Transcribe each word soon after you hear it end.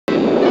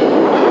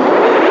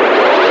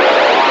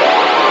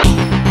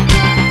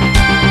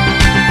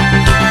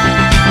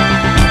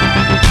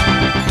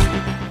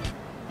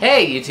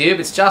Hey YouTube,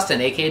 it's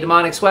Justin, aka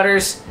Demonic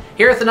Sweaters,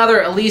 here with another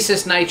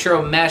Alesis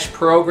Nitro mesh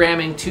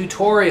programming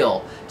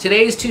tutorial.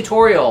 Today's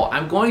tutorial,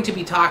 I'm going to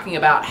be talking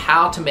about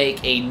how to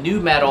make a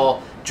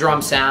NuMetal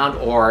drum sound,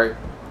 or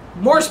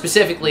more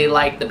specifically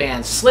like the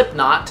band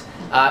Slipknot.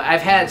 I've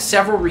had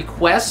several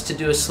requests to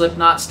do a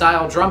Slipknot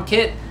style drum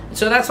kit,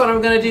 so that's what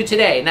I'm going to do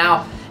today.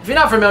 Now, if you're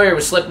not familiar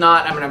with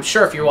Slipknot, I mean, I'm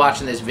sure if you're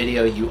watching this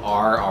video you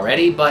are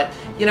already, but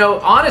you know,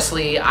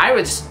 honestly, I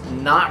was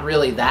not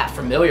really that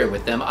familiar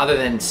with them other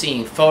than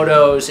seeing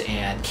photos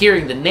and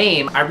hearing the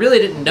name. I really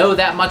didn't know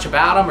that much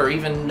about them or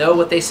even know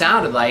what they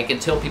sounded like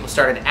until people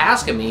started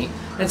asking me.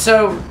 And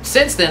so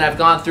since then, I've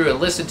gone through and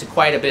listened to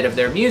quite a bit of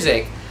their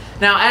music.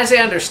 Now, as I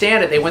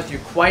understand it, they went through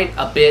quite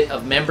a bit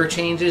of member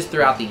changes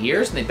throughout the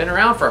years, and they've been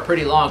around for a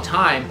pretty long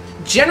time.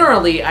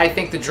 Generally, I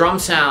think the drum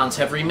sounds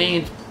have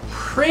remained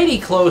pretty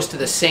close to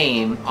the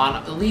same on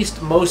at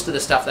least most of the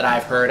stuff that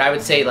I've heard. I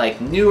would say like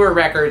newer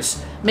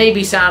records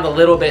maybe sound a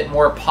little bit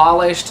more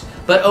polished,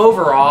 but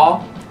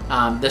overall,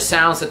 the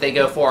sounds that they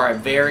go for are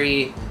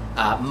very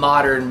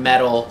modern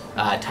metal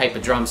type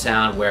of drum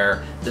sound,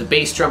 where the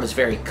bass drum is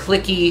very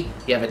clicky,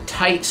 you have a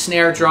tight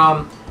snare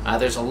drum,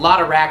 there's a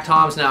lot of rack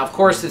toms. Now, of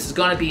course, this is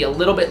going to be a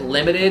little bit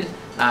limited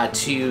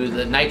to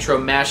the Nitro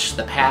Mesh,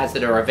 the pads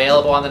that are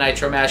available on the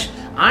Nitro Mesh.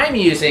 I'm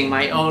using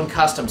my own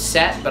custom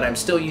set, but I'm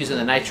still using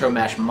the Nitro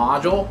Mesh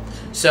module.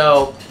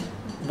 So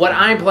what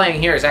I'm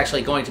playing here is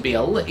actually going to be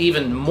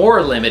even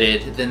more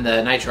limited than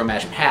the Nitro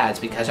Mesh pads,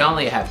 because I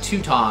only have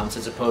 2 toms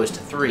as opposed to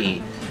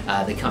 3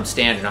 that come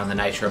standard on the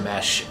Nitro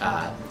Mesh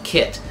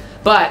kit.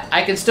 But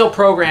I can still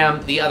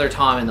program the other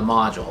tom in the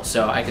module,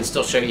 so I can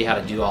still show you how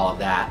to do all of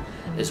that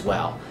as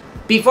well.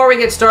 Before we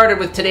get started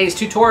with today's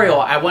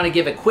tutorial, I want to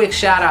give a quick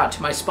shout out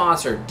to my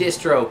sponsor,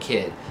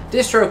 DistroKid.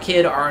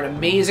 DistroKid are an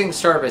amazing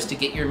service to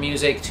get your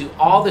music to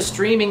all the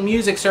streaming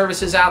music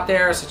services out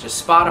there, such as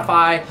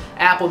Spotify,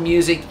 Apple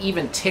Music,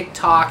 even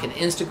TikTok and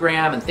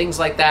Instagram and things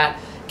like that.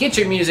 Get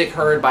your music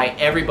heard by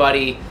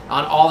everybody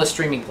on all the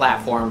streaming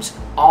platforms,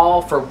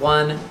 all for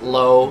one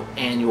low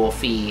annual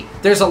fee.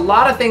 There's a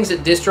lot of things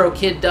that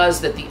DistroKid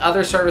does that the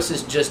other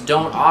services just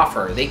don't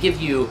offer. They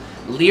give you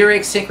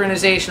lyric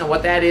synchronization, and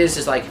what that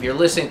is like if you're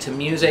listening to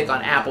music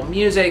on Apple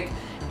Music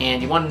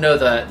and you want to know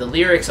the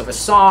lyrics of a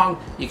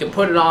song, you can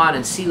put it on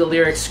and see the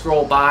lyrics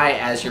scroll by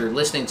as you're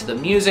listening to the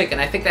music, and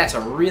I think that's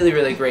a really,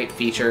 really great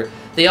feature.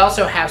 They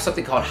also have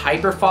something called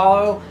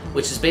Hyperfollow,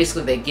 which is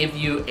basically they give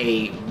you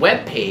a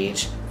web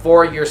page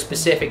for your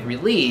specific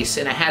release,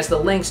 and it has the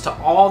links to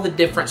all the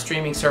different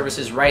streaming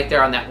services right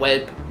there on that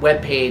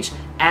web page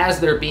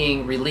as they're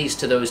being released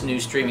to those new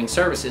streaming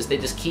services. They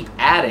just keep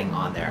adding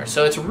on there.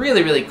 So it's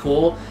really, really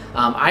cool.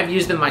 I've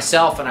used them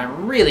myself and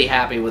I'm really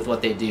happy with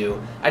what they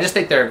do. I just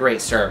think they're a great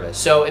service.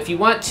 So if you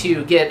want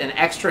to get an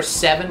extra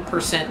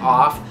 7%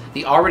 off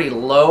the already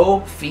low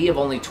fee of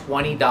only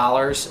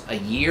 $20 a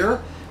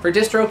year for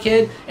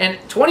DistroKid, and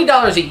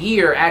 $20 a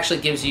year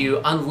actually gives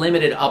you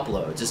unlimited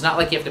uploads. It's not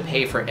like you have to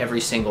pay for every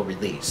single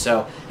release.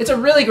 So it's a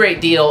really great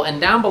deal, and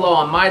down below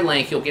on my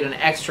link you'll get an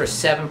extra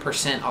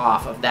 7%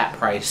 off of that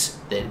price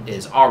that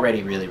is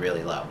already really,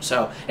 really low.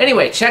 So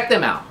anyway, check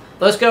them out.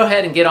 Let's go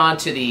ahead and get on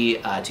to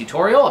the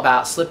tutorial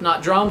about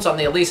Slipknot drums on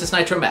the Alesis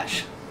Nitro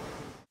Mesh.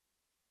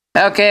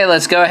 Okay,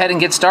 let's go ahead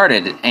and get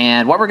started.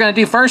 And what we're going to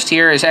do first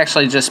here is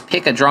actually just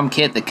pick a drum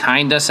kit that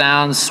kind of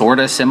sounds sort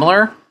of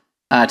similar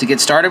to get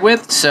started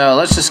with. So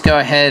let's just go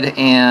ahead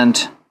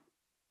and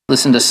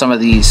listen to some of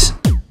these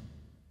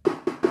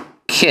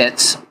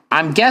kits.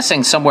 I'm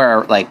guessing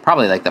somewhere like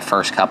probably like the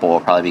first couple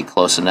will probably be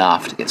close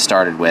enough to get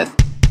started with.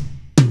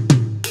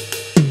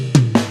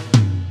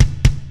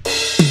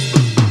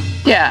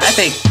 Yeah, I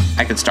think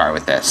I could start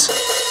with this.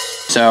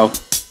 So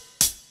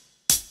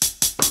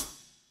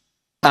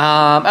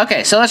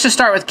okay, so let's just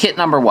start with kit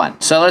number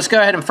 1. So let's go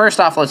ahead and first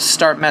off, let's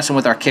start messing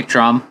with our kick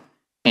drum.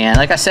 And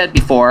like I said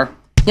before,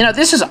 you know,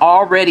 this is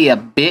already a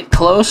bit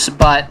close,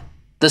 but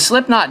the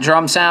Slipknot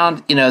drum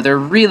sound, you know, they're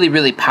really,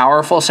 really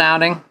powerful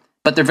sounding,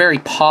 but they're very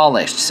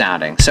polished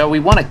sounding. So we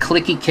want a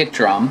clicky kick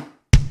drum.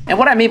 And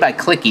what I mean by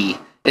clicky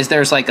is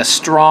there's like a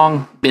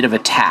strong bit of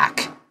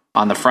attack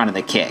on the front of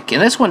the kick. And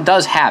this one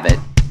does have it,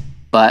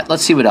 but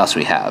let's see what else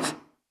we have.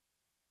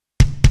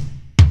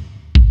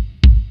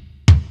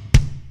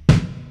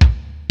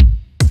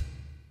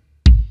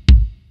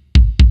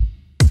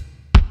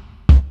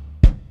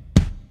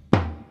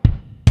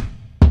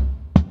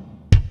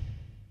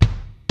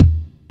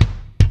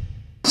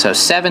 So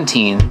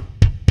 17,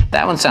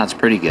 that one sounds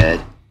pretty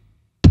good.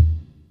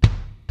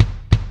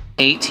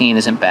 18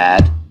 isn't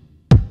bad.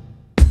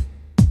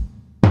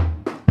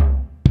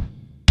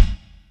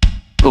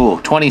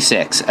 Ooh,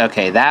 26.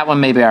 Okay, that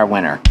one may be our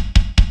winner.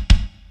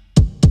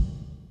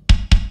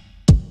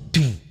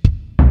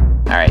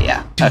 All right,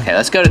 yeah. Okay,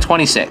 let's go to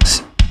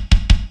 26.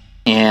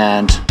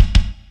 And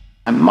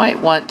I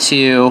might want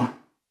to...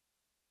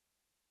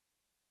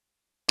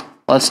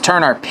 let's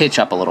turn our pitch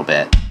up a little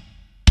bit.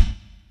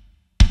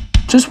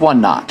 Just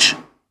 1 notch,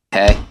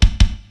 okay?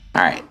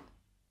 All right,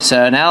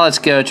 so now let's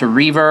go to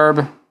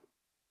reverb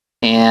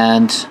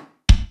and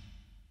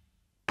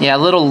Yeah, a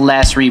little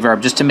less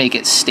reverb just to make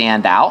it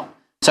stand out.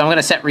 So I'm going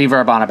to set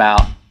reverb on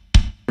about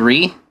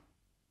 3.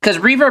 Because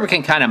reverb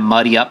can kind of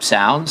muddy up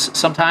sounds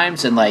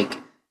sometimes. And like,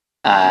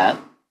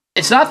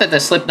 it's not that the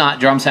Slipknot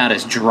drum sound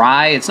is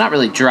dry. It's not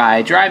really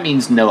dry. Dry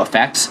means no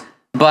effects.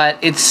 But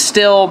it's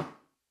still,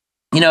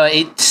 you know,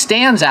 it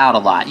stands out a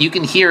lot. You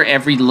can hear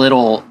every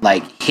little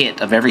like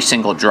hit of every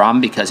single drum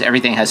because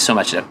everything has so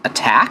much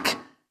attack.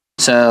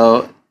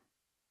 So,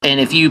 and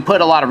if you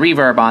put a lot of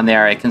reverb on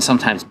there, it can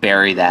sometimes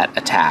bury that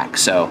attack.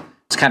 So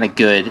it's kind of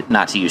good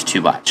not to use too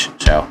much.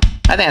 So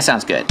I think that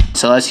sounds good.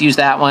 So let's use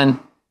that one.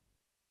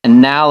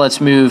 And now let's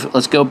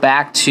go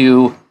back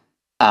to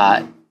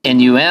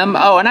NUM.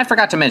 Oh, and I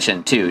forgot to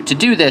mention too, to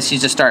do this, you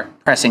just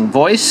start pressing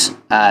voice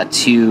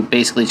to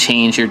basically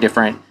change your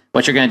different,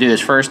 what you're going to do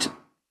is first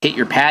hit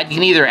your pad. You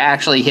can either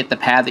actually hit the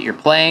pad that you're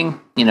playing,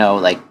 you know,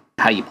 like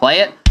how you play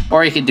it,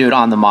 or you can do it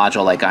on the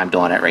module like I'm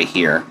doing it right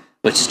here,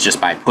 which is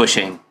just by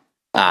pushing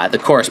the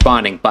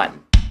corresponding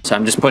button. So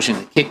I'm just pushing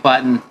the kick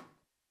button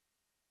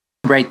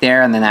right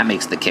there, and then that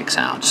makes the kick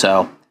sound.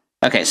 So,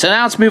 okay, so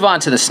now let's move on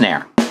to the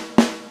snare.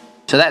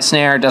 So that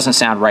snare doesn't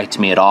sound right to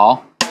me at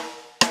all.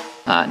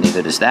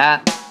 Neither does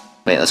that.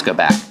 Wait, let's go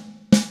back.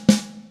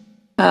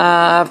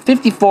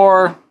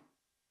 54.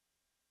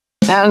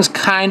 That one's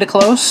kind of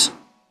close.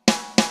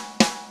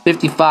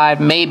 55,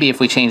 maybe if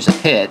we change the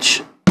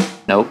pitch.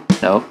 Nope,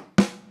 nope.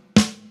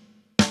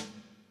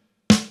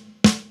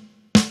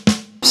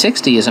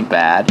 60 isn't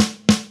bad,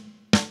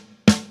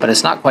 but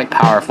it's not quite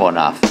powerful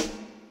enough.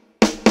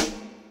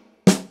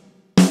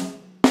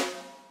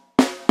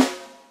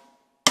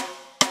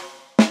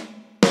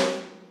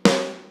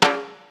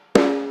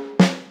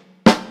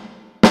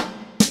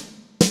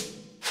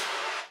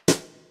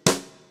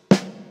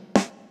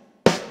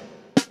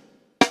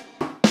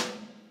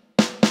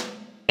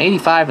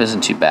 $85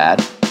 isn't too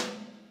bad.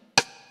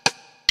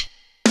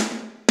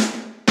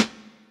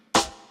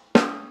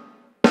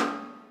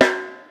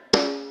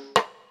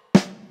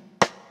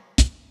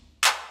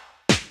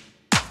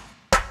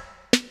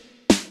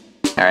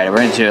 All right,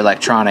 we're into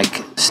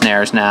electronic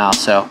snares now,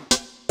 so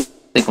I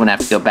think I'm gonna have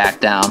to go back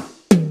down.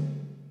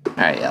 All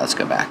right, yeah, let's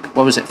go back.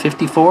 What was it,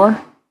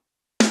 54?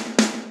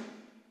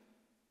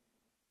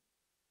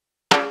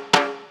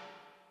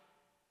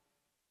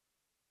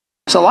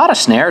 There's a lot of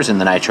snares in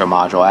the Nitro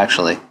module,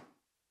 actually.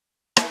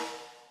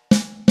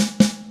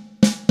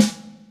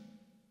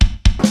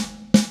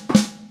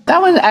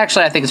 That one,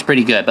 actually, I think is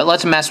pretty good, but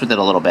let's mess with it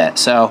a little bit.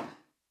 So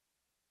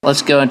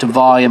let's go into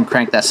volume,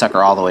 crank that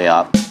sucker all the way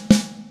up.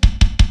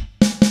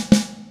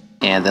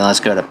 And then let's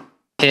go to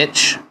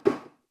pitch.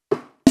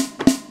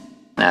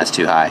 That's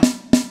too high.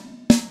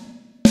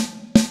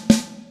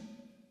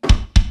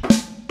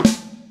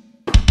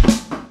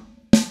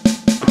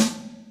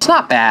 It's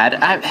not bad.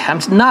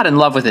 I'm not in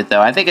love with it,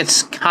 though. I think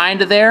it's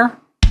kind of there.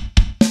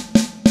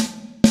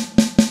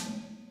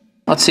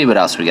 Let's see what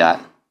else we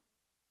got.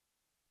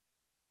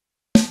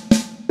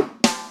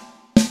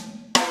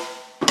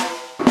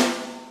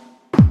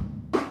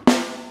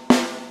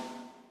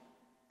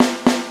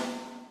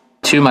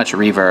 Too much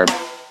reverb.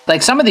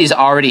 Like, some of these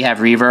already have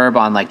reverb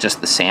on, like,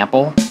 just the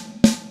sample.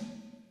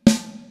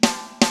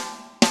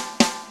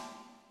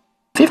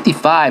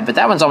 55, but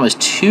that one's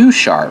almost too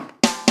sharp.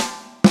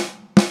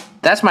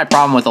 That's my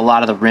problem with a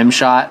lot of the rim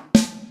shot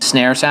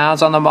snare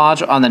sounds on the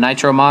module, on the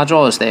Nitro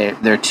module, is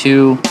they're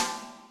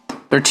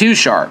too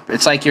sharp.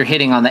 It's like you're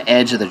hitting on the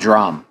edge of the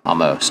drum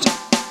almost.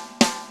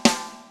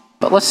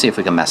 But let's see if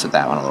we can mess with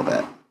that one a little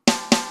bit.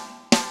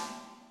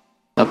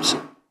 Oops.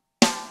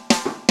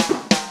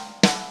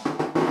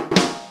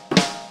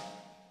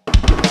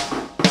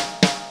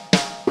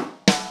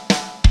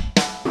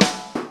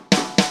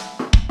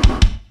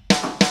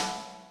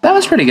 That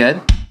was pretty good.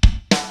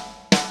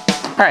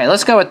 All right,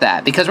 let's go with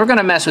that, because we're going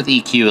to mess with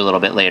EQ a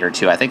little bit later,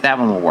 too. I think that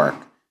one will work.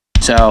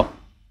 So,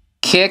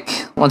 kick,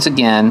 once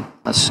again,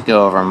 let's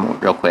go over them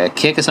real quick.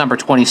 Kick is number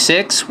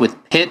 26 with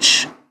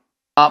pitch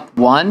up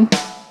 1,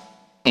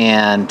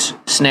 and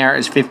snare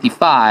is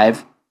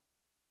 55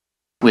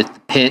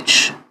 with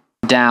pitch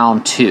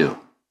down 2.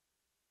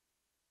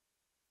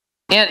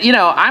 And, you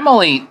know,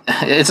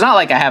 it's not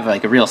like I have,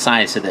 like, a real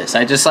science to this.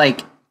 I just,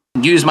 like,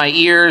 use my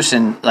ears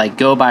and, like,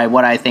 go by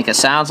what I think it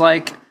sounds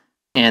like.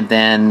 And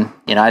then,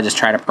 you know, I just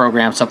try to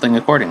program something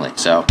accordingly.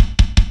 So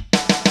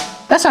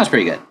that sounds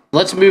pretty good.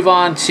 Let's move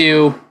on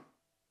to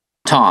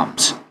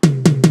toms.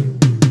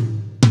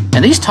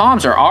 And these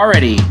toms are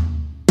already,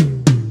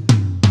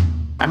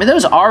 I mean,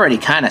 those already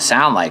kind of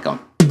sound like them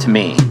to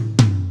me.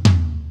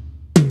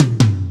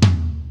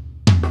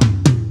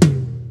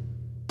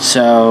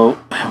 So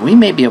we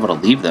may be able to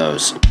leave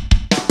those.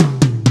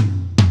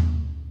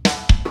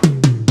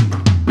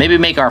 Maybe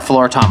make our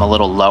floor tom a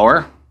little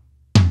lower.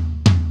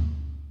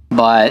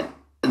 But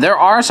there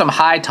are some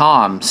high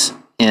toms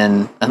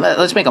in,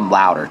 let's make them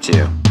louder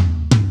too.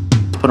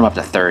 Let's put them up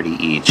to 30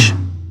 each.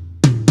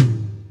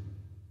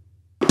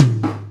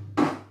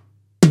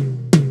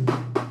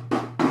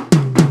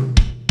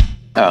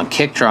 Oh, and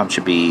kick drum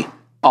should be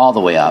all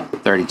the way up,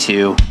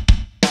 32.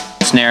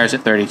 Snares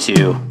at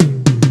 32.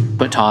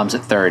 Put toms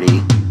at 30.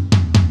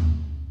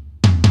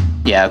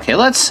 Yeah, okay,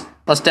 let's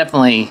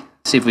definitely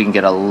see if we can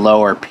get a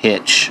lower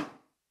pitch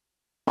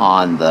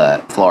on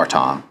the floor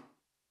tom.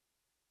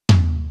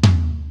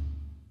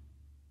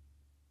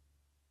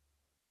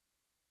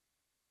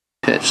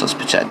 Pitch, let's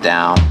pitch that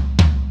down.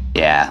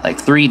 Yeah, like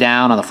 3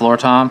 down on the floor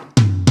tom.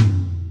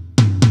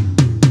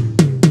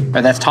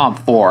 Or that's tom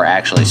 4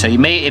 actually. So you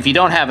may, if you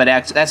don't have it,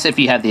 that's if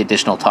you have the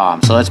additional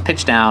tom. So let's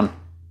pitch down.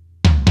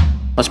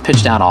 Let's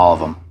pitch down all of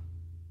them.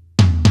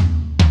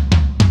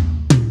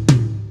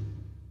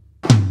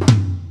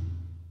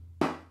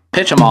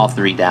 Pitch them all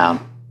 3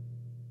 down.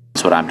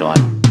 That's what I'm doing.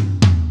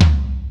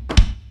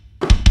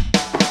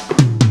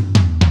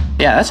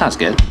 Yeah, that sounds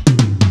good.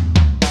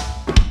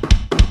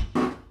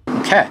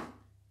 Okay.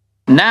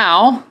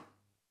 Now,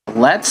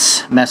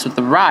 let's mess with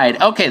the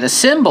ride. Okay, the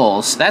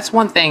cymbals. That's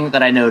one thing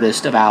that I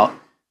noticed about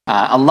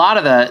a lot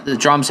of the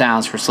drum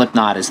sounds for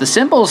Slipknot is the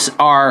cymbals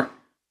are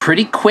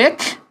pretty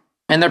quick.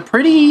 And they're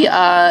pretty,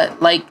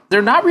 like,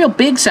 they're not real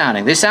big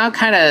sounding. They sound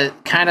kind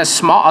of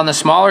small, on the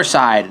smaller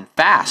side, and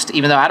fast,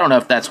 even though I don't know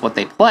if that's what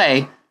they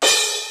play.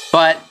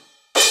 But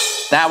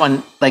that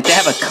one, like, they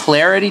have a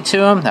clarity to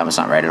them. That one's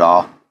not right at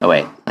all. Oh,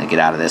 wait, let me get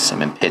out of this.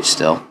 I'm in pitch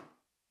still.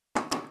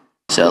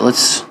 So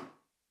let's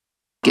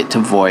get to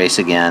voice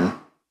again.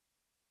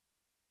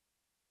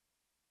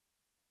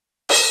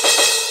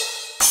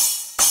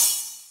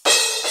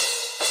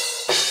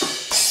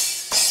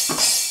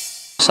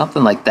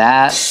 Something like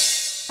that.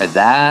 Or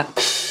that.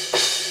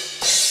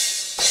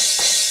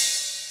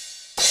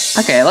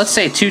 Okay, let's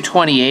say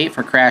 228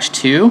 for Crash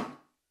 2.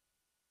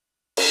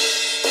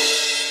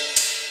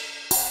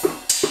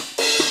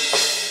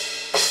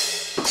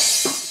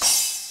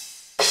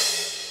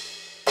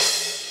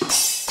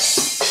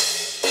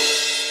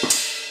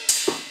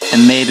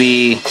 And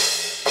maybe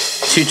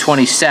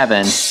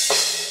 227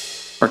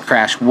 for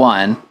Crash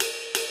 1.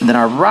 And then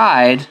our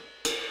ride,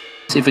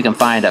 see if we can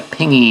find a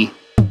pingy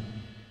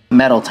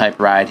metal type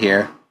ride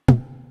here.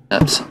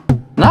 Oops.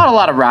 Not a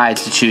lot of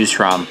rides to choose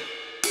from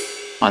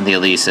on the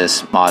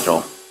Alesis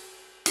module.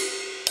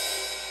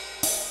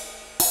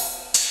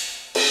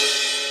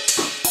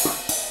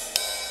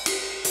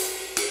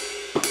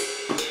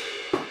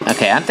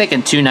 Okay, I'm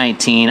thinking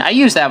 219. I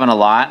use that one a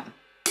lot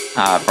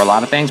for a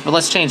lot of things, but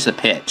let's change the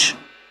pitch.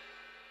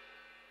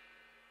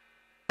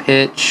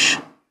 Pitch.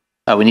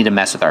 Oh, we need to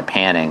mess with our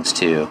pannings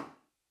too.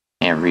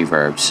 And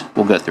reverbs.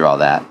 We'll go through all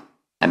that.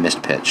 I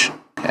missed pitch.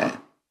 Okay.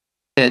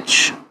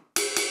 Pitch.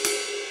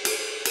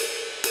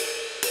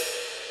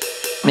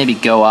 Maybe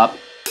go up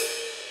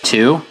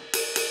 2.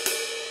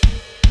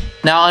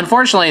 Now,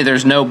 unfortunately,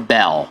 there's no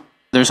bell.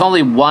 There's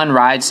only one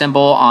ride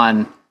cymbal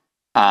on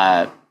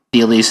the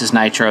Alesis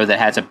Nitro that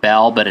has a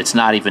bell, but it's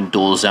not even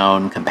dual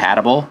zone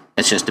compatible.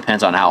 It just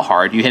depends on how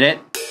hard you hit it.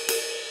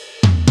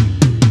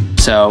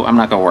 So I'm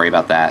not going to worry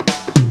about that.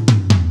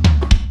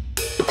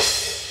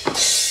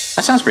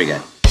 That sounds pretty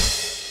good.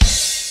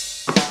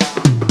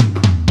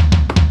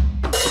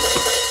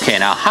 Okay,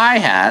 now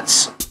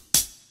hi-hats.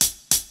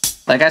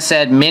 Like I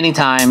said many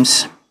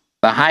times,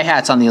 the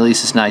hi-hats on the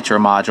Alesis Nitro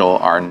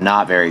module are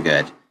not very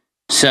good.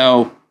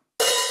 So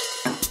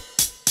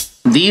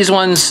these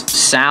ones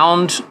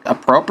sound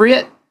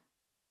appropriate.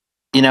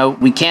 You know,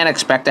 we can't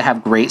expect to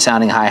have great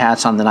sounding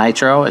hi-hats on the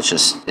Nitro. It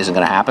just isn't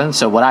going to happen.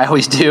 So what I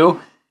always do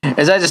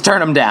is I just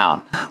turn them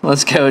down.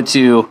 Let's go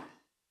to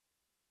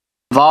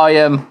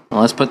volume.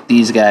 Let's put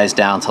these guys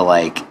down to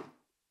like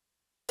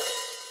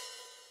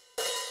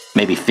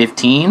maybe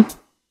 15.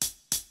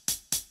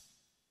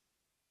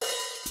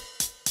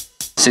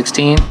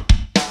 16.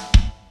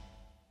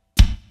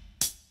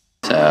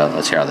 So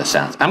let's hear how this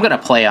sounds. I'm going to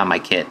play on my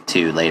kit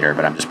too later,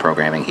 but I'm just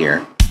programming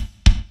here.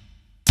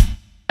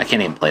 I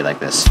can't even play like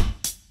this.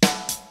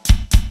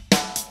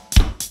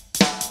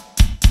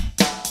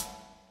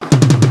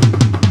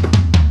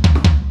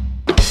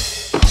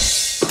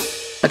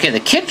 Okay,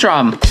 the kick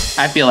drum,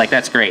 I feel like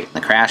that's great.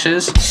 The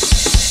crashes.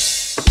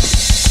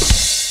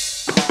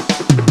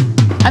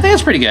 I think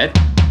it's pretty good.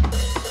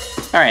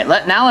 All right,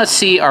 now let's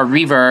see our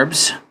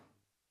reverbs.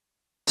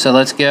 So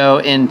let's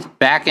go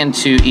back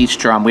into each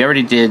drum. We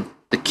already did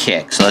the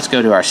kick, so let's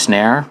go to our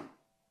snare.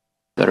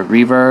 Go to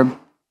reverb.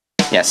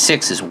 Yeah,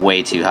 6 is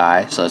way too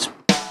high, so let's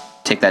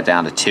take that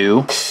down to 2.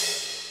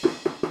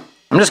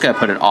 I'm just going to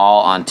put it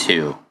all on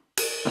 2.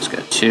 Let's go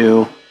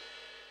 2,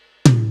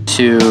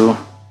 2,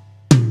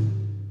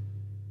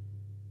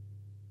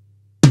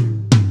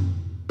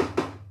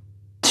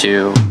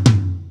 2,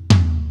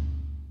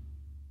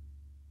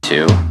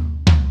 2.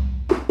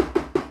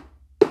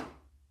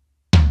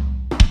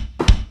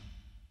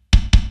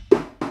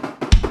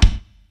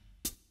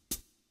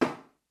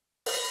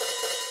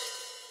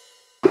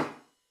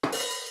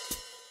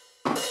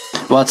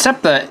 Well,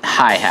 except the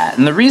hi-hat.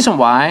 And the reason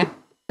why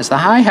is the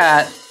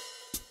hi-hat,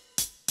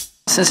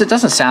 since it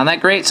doesn't sound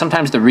that great,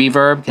 sometimes the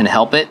reverb can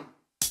help it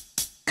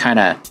kind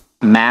of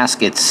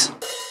mask its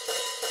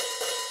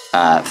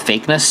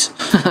fakeness.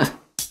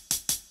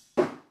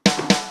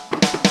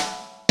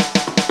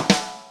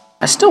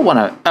 I still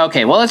want to...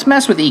 Okay, well, let's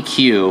mess with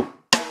EQ.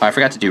 Oh, I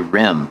forgot to do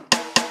rim.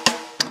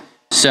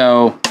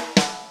 So...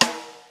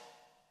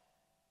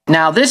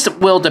 Now this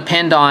will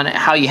depend on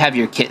how you have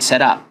your kit set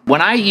up.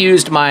 When I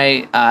used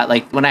my,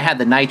 like when I had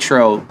the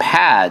Nitro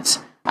pads,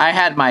 I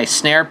had my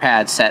snare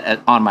pad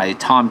set on my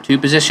tom 2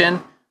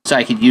 position, so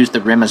I could use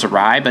the rim as a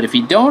ride. But if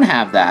you don't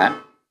have that,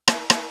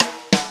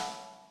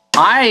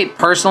 I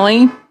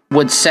personally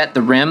would set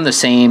the rim the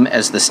same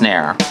as the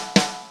snare,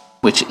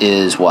 which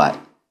is what?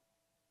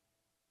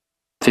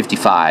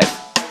 55.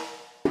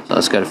 So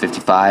let's go to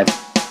 55.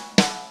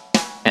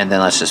 And then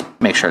let's just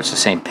make sure it's the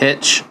same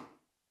pitch.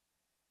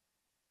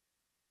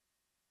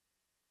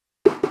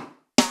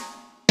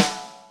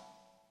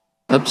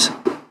 Oops.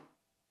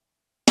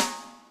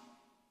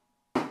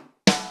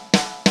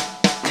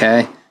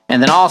 Okay.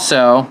 And then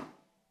also,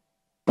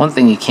 one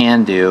thing you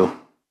can do,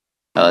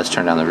 let's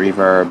turn down the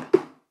reverb.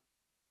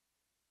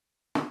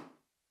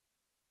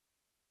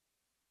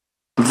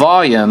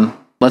 Volume,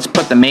 let's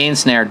put the main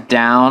snare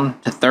down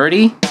to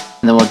 30, and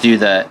then we'll do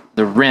the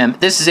rim.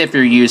 This is if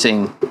you're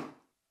using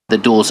the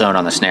dual zone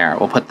on the snare.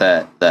 We'll put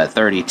the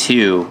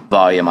 32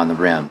 volume on the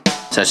rim,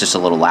 so it's just a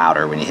little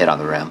louder when you hit on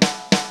the rim.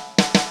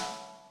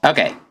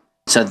 Okay,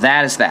 so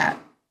that is that.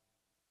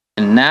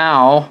 And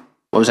now,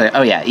 what was I?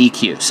 Oh yeah,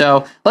 EQ.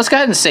 So let's go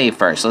ahead and save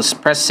first. Let's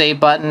press save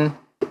button,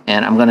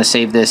 and I'm going to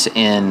save this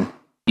in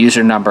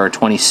user number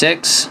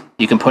 26.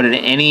 You can put it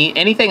in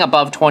anything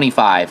above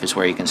 25 is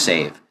where you can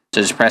save.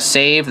 So just press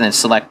save, and then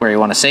select where you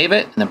want to save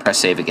it, and then press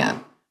save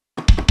again.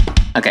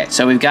 Okay,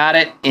 so we've got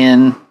it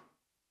in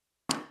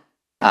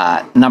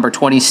number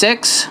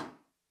 26.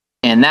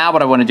 And now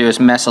what I want to do is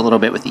mess a little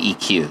bit with the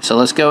EQ. So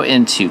let's go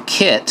into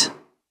Kit.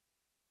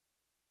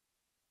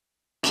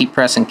 Keep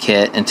pressing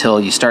Kit until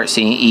you start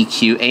seeing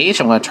EQ H.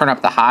 I'm going to turn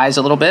up the highs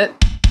a little bit.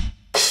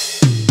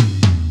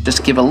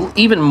 Just give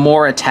even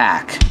more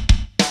attack.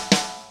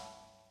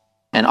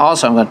 And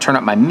also I'm going to turn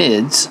up my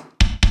mids.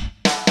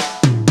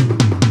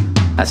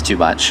 That's too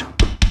much.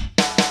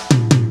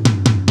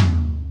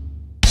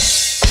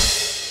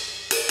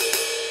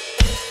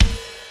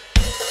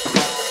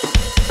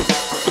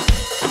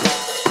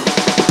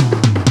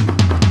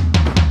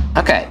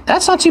 Okay,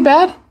 that's not too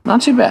bad.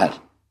 Not too bad.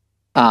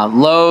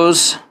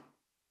 Lows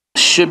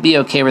should be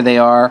okay where they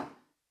are.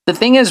 The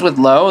thing is with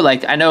low,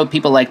 like I know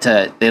people like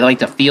to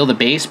feel the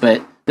bass,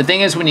 but the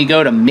thing is when you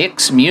go to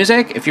mix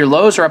music, if your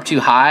lows are up too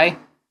high,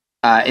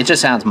 it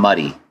just sounds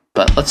muddy.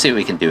 But let's see what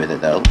we can do with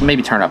it though.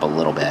 Maybe turn up a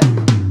little bit.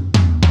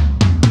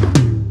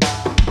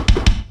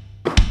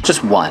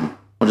 Just one.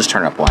 We'll just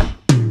turn up one.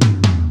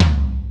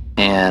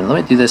 And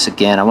let me do this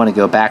again. I want to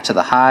go back to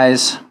the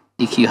highs,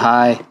 EQ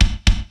high.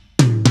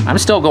 I'm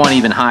still going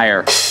even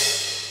higher.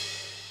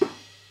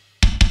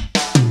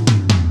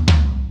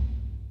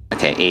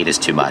 Okay, 8 is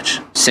too much.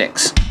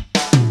 6.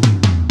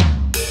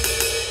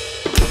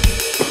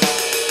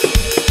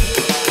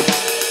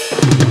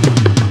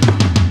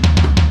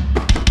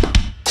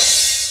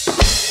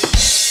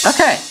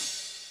 Okay,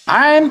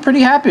 I'm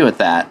pretty happy with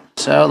that.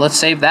 So let's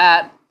save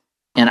that.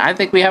 And I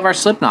think we have our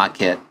Slipknot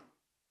kit.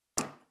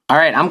 All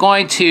right, I'm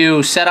going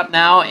to set up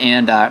now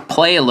and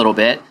play a little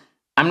bit.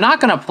 I'm not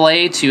going to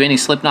play to any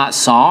Slipknot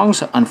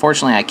songs.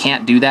 Unfortunately, I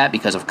can't do that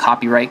because of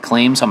copyright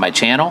claims on my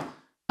channel.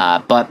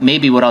 But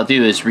maybe what I'll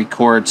do is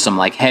record some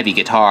like heavy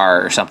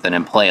guitar or something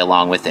and play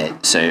along with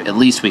it. So at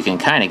least we can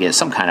kind of get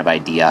some kind of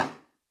idea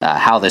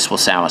how this will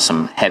sound with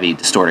some heavy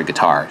distorted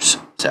guitars.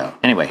 So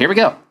anyway, here we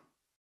go.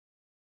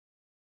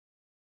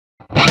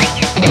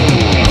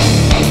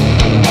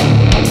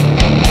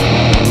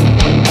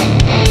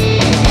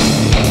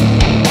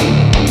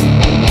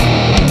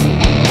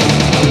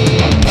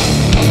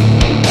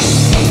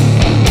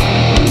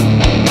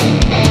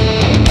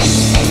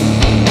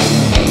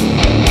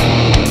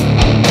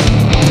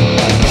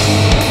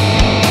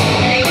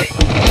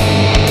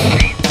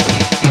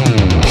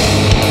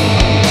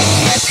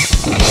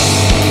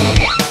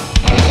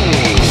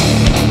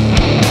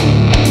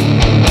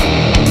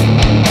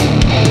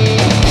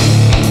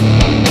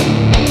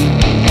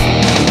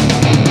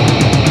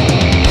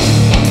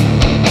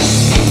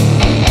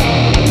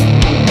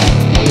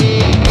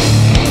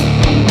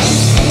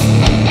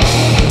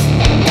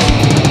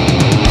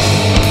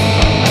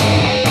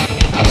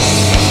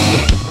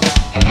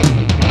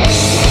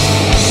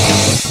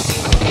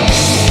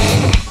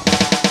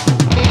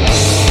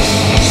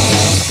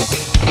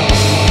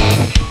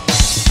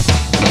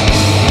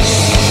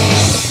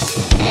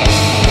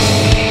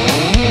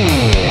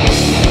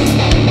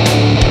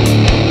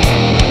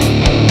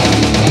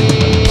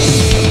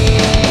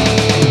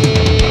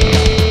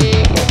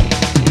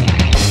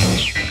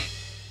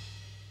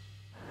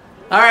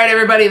 Alright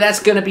everybody, that's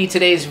going to be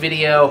today's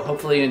video.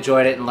 Hopefully you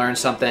enjoyed it and learned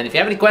something. If you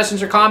have any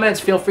questions or comments,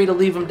 feel free to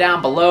leave them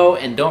down below.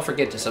 And don't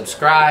forget to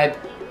subscribe,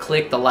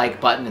 click the like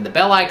button and the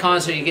bell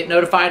icon so you get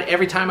notified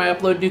every time I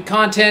upload new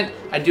content.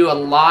 I do a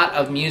lot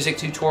of music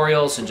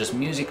tutorials and just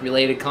music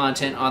related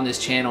content on this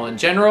channel in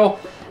general,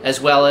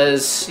 as well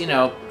as, you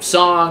know,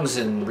 songs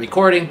and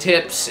recording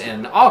tips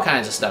and all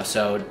kinds of stuff.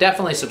 So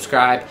definitely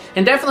subscribe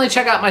and definitely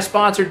check out my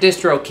sponsor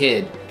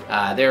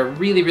DistroKid. They're a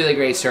really, really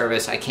great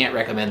service. I can't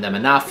recommend them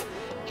enough.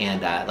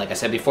 And like I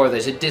said before,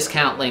 there's a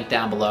discount link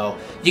down below.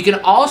 You can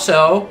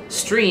also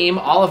stream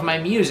all of my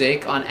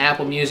music on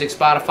Apple Music,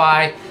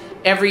 Spotify,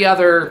 every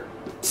other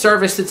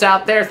service that's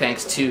out there,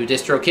 thanks to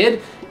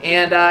DistroKid.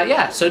 And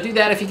yeah, so do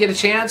that if you get a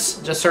chance.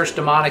 Just search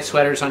Demonic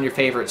Sweaters on your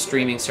favorite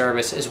streaming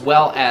service, as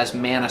well as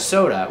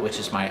Manasota, which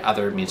is my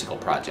other musical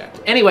project.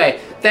 Anyway,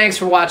 thanks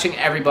for watching,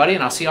 everybody,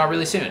 and I'll see y'all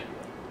really soon.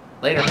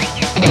 Later.